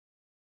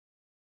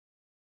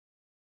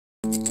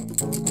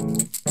Welcome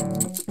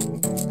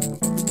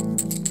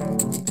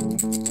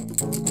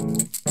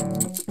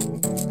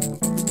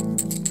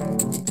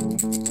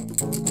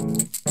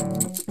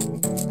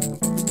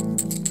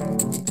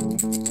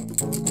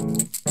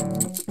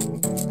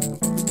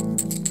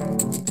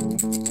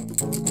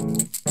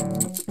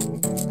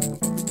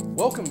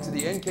to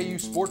the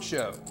NKU Sports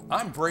Show.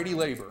 I'm Brady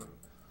Labor.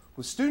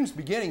 With students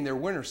beginning their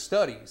winter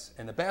studies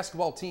and the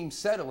basketball team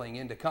settling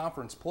into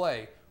conference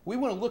play, we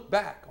want to look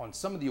back on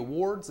some of the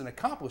awards and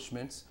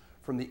accomplishments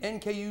from the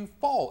NKU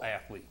fall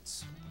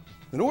athletes.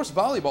 The Norse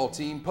volleyball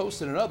team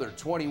posted another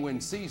 20-win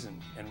season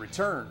and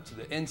returned to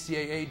the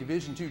NCAA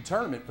Division II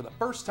tournament for the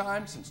first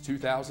time since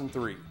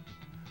 2003.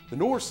 The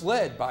Norse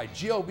led by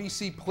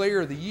GLVC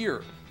Player of the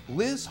Year,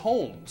 Liz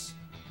Holmes.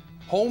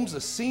 Holmes,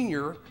 a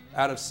senior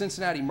out of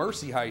Cincinnati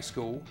Mercy High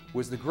School,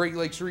 was the Great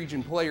Lakes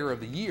Region Player of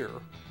the Year.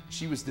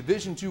 She was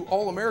Division II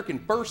All-American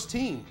First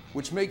Team,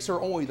 which makes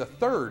her only the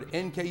third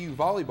NKU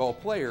volleyball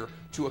player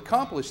to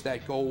accomplish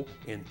that goal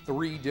in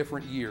 3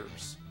 different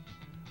years.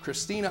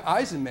 Christina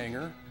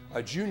Eisenmenger,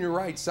 a junior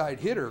right side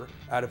hitter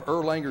out of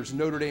Erlanger's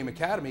Notre Dame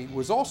Academy,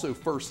 was also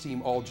First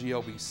Team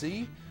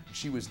All-GLVC.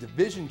 She was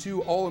Division II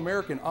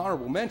All-American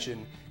Honorable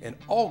Mention and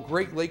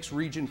All-Great Lakes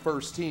Region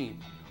First Team.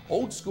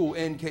 Old school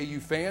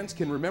NKU fans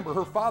can remember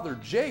her father,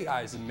 Jay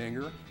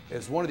Eisenmenger,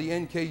 as one of the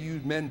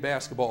NKU men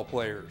basketball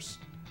players.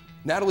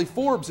 Natalie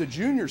Forbes, a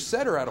junior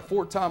setter out of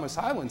Fort Thomas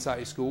Highlands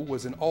High School,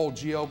 was an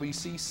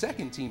All-GLVC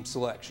second team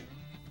selection.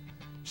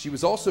 She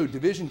was also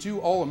Division II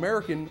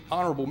All-American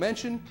Honorable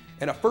Mention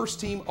and a first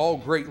team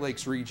All-Great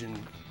Lakes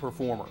Region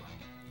performer.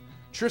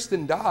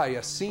 Tristan Dye,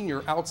 a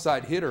senior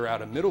outside hitter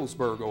out of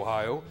Middlesburg,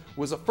 Ohio,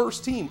 was a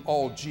first team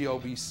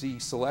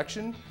All-GLVC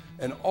selection,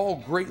 an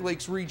All-Great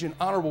Lakes Region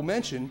Honorable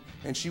Mention,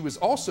 and she was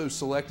also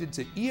selected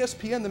to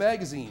ESPN The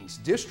Magazine's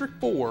District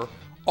 4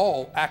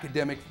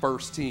 All-Academic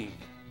First Team.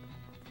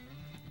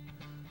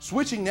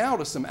 Switching now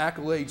to some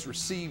accolades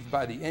received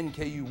by the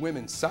NKU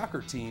women's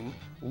soccer team,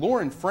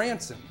 Lauren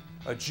Franson,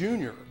 a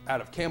junior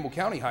out of Campbell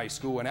County High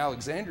School in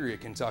Alexandria,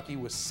 Kentucky,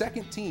 was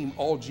second team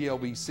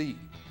All-GLVC.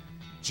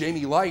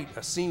 Jamie Light,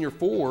 a senior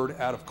forward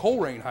out of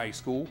Colerain High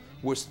School,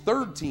 was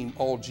third team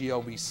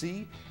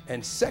All-GLVC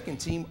and second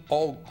team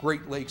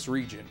All-Great Lakes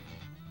Region.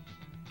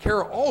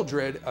 Kara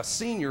Aldred, a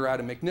senior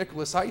out of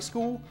McNicholas High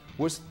School,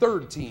 was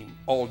third team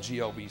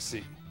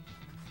All-GLVC.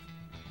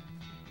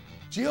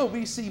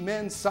 GLVC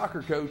Men's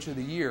Soccer Coach of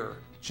the Year,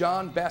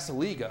 John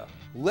Basiliga,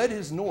 led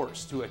his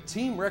Norse to a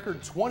team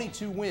record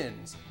 22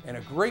 wins and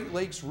a Great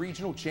Lakes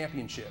Regional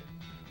Championship.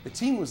 The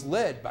team was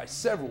led by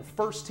several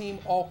first-team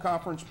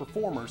all-conference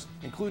performers,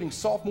 including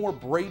sophomore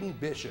Braden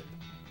Bishop.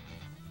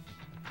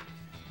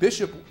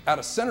 Bishop, out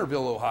of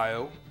Centerville,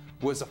 Ohio,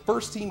 was a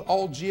first-team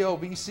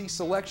All-GLVC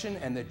selection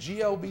and the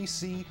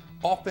GLVC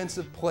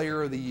Offensive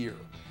Player of the Year.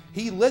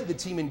 He led the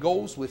team in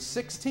goals with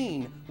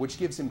 16, which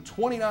gives him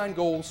 29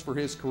 goals for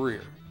his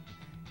career.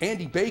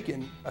 Andy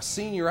Bacon, a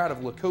senior out of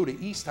Lakota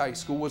East High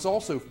School, was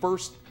also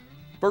first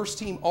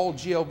team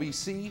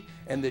All-GLVC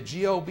and the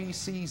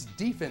GLVC's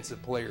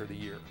Defensive Player of the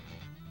Year.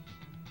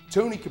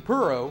 Tony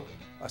Capurro,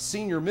 a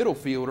senior middle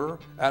fielder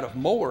out of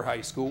Moeller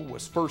High School,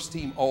 was first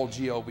team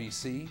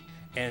All-GLVC,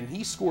 and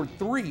he scored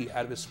 3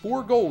 out of his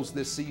 4 goals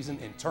this season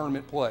in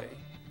tournament play.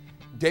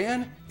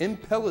 Dan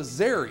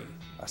Impellizzeri,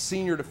 a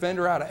senior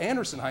defender out of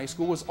Anderson High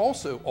School, was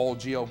also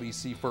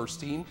All-GLVC first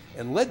team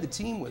and led the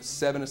team with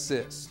 7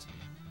 assists.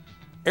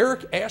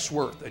 Eric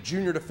Ashworth, a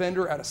junior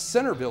defender out of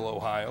Centerville,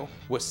 Ohio,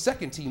 was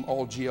second team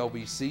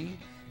All-GLVC,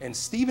 and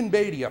Stephen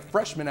Beatty, a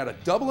freshman out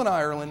of Dublin,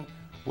 Ireland,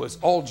 was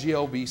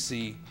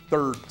All-GLVC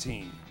third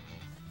team.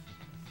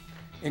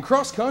 In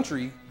cross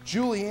country,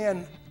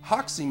 Julianne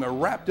Hoxima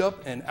wrapped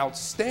up an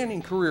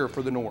outstanding career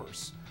for the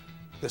Norse.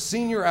 The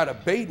senior out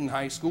of Baden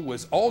High School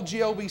was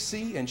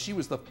All-GLVC, and she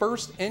was the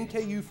first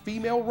NKU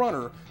female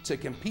runner to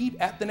compete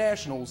at the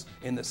Nationals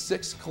in the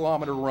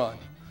 6-kilometer run.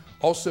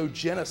 Also,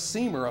 Jenna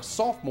Seamer, a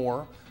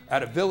sophomore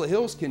out of Villa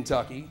Hills,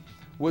 Kentucky,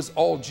 was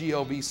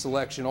All-GLV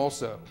selection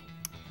also.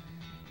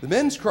 The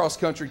men's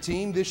cross-country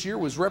team this year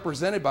was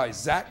represented by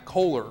Zach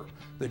Kohler.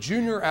 The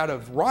junior out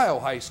of Ryle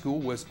High School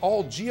was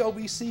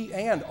All-GLVC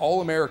and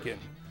All-American.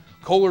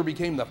 Kohler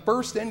became the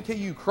first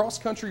NKU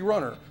cross-country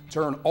runner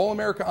to earn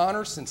All-America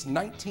honors since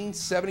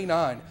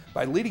 1979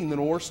 by leading the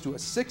Norse to a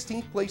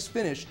 16th place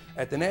finish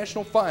at the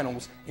national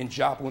finals in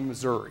Joplin,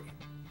 Missouri.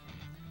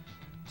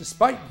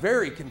 Despite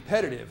very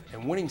competitive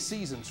and winning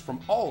seasons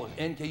from all of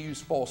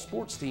NKU's fall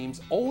sports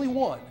teams, only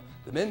one,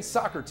 the men's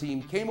soccer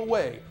team, came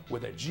away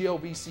with a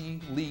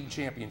GLVC League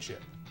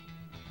Championship.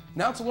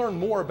 Now to learn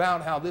more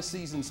about how this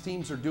season's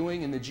teams are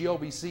doing in the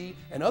GLVC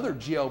and other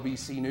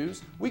GLVC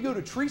news, we go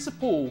to Teresa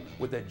Poole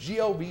with a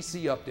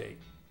GLVC update.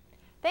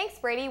 Thanks,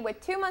 Brady. With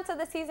 2 months of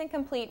the season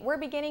complete, we're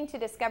beginning to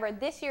discover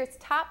this year's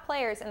top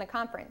players in the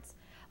conference.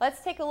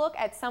 Let's take a look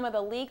at some of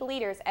the league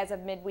leaders as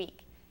of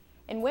midweek.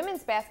 In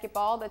women's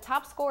basketball, the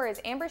top scorer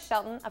is Amber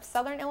Shelton of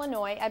Southern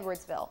Illinois,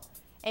 Edwardsville.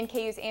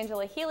 NKU's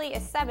Angela Healy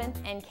is 7th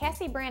and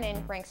Cassie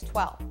Brannon ranks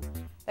 12th.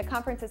 The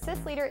conference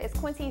assist leader is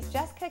Quincy's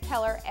Jessica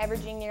Keller,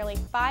 averaging nearly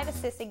 5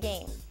 assists a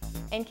game.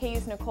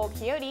 NKU's Nicole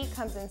Quixote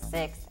comes in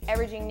 6th,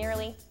 averaging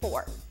nearly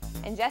 4.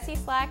 And Jessie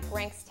Slack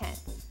ranks 10th.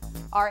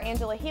 Our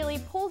Angela Healy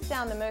pulls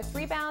down the most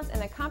rebounds in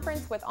the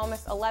conference with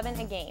almost 11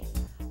 a game.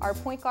 Our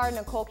point guard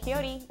Nicole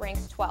Quixote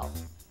ranks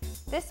 12th.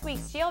 This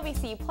week's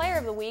GLVC Player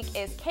of the Week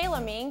is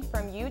Kayla Ming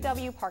from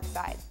UW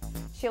Parkside.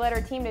 She led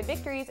her team to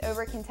victories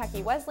over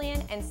Kentucky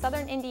Wesleyan and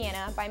Southern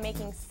Indiana by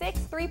making 6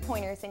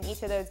 3-pointers in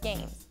each of those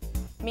games.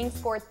 Ming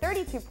scored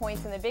 32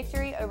 points in the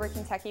victory over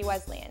Kentucky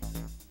Wesleyan.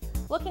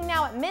 Looking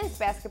now at men's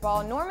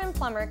basketball, Norman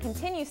Plummer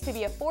continues to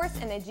be a force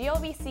in the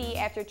GLVC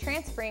after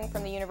transferring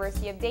from the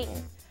University of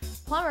Dayton.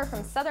 Plummer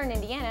from Southern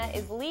Indiana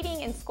is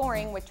leading in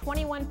scoring with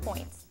 21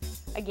 points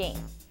a game.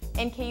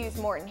 NKU's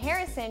Morton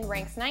Harrison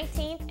ranks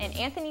 19th and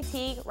Anthony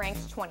Teague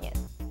ranks 20th.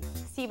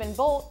 Stephen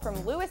Bolt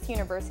from Lewis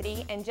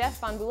University and Jeff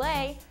Von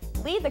Boulay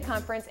lead the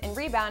conference in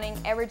rebounding,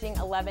 averaging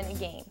 11 a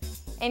game.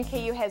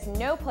 NKU has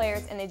no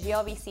players in the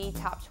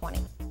GLVC top 20.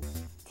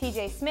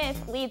 TJ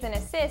Smith leads in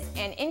assists,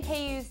 and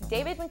NKU's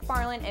David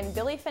McFarland and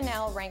Billy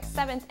Fennell rank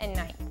 7th and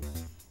 9th.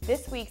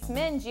 This week's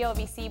men's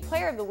GLVC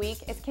Player of the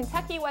Week is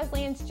Kentucky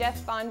Wesleyan's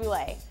Jeff Von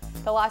Boulay.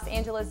 The Los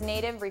Angeles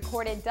native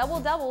recorded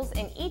double-doubles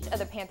in each of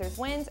the Panthers'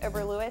 wins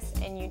over Lewis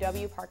and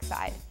UW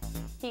Parkside.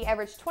 He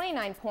averaged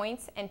 29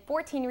 points and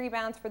 14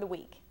 rebounds for the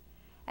week.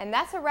 And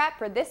that's a wrap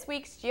for this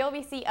week's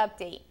GLVC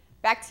Update.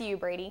 Back to you,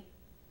 Brady.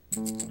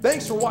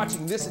 Thanks for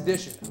watching this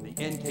edition of the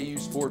NKU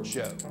Sports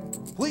Show.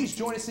 Please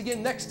join us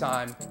again next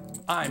time.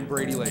 I'm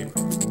Brady Labor.